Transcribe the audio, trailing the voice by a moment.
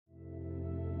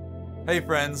Hey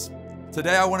friends,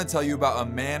 today I want to tell you about a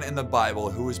man in the Bible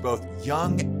who was both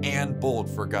young and bold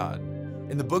for God.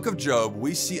 In the book of Job,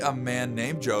 we see a man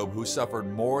named Job who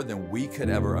suffered more than we could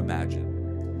ever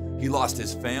imagine. He lost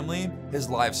his family, his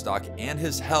livestock, and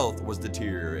his health was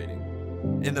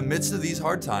deteriorating. In the midst of these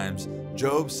hard times,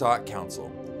 Job sought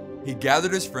counsel. He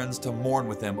gathered his friends to mourn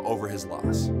with him over his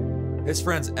loss. His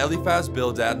friends Eliphaz,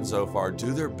 Bildad, and Zophar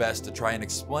do their best to try and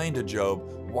explain to Job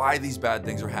why these bad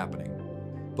things are happening.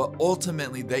 But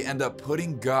ultimately, they end up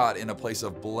putting God in a place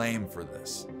of blame for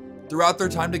this. Throughout their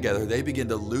time together, they begin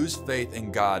to lose faith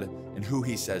in God and who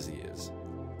He says He is.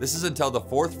 This is until the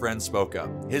fourth friend spoke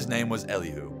up. His name was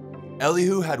Elihu.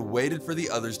 Elihu had waited for the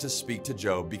others to speak to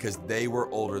Job because they were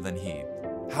older than he.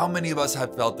 How many of us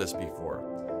have felt this before?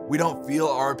 We don't feel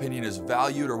our opinion is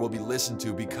valued or will be listened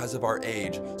to because of our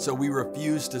age, so we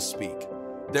refuse to speak.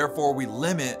 Therefore, we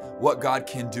limit what God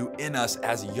can do in us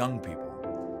as young people.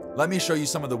 Let me show you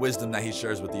some of the wisdom that he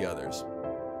shares with the others.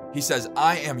 He says,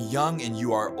 "I am young and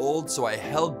you are old, so I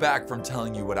held back from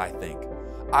telling you what I think.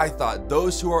 I thought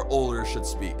those who are older should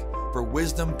speak, for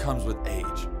wisdom comes with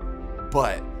age.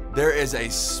 But there is a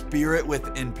spirit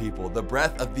within people, the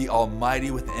breath of the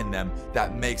Almighty within them,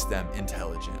 that makes them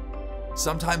intelligent.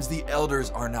 Sometimes the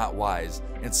elders are not wise,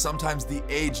 and sometimes the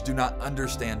aged do not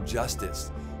understand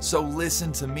justice. So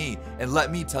listen to me and let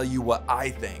me tell you what I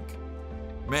think."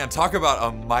 Man, talk about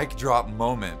a mic drop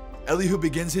moment. Elihu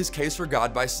begins his case for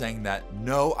God by saying that,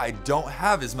 "No, I don't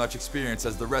have as much experience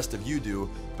as the rest of you do,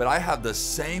 but I have the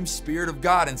same Spirit of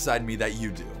God inside me that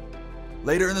you do."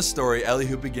 Later in the story,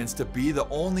 Elihu begins to be the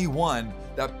only one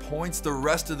that points the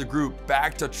rest of the group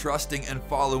back to trusting and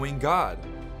following God.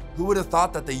 Who would have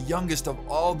thought that the youngest of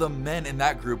all the men in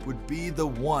that group would be the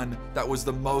one that was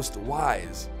the most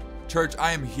wise? Church,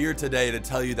 I am here today to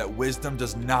tell you that wisdom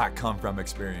does not come from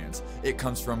experience. It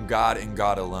comes from God and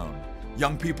God alone.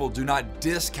 Young people, do not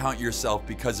discount yourself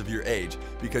because of your age,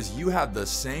 because you have the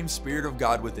same Spirit of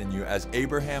God within you as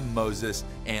Abraham, Moses,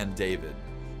 and David.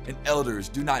 And elders,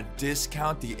 do not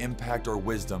discount the impact or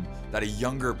wisdom that a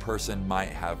younger person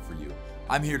might have for you.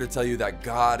 I'm here to tell you that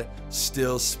God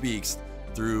still speaks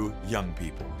through young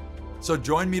people. So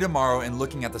join me tomorrow in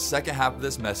looking at the second half of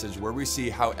this message where we see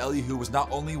how Elihu was not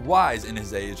only wise in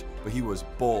his age, but he was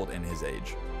bold in his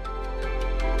age.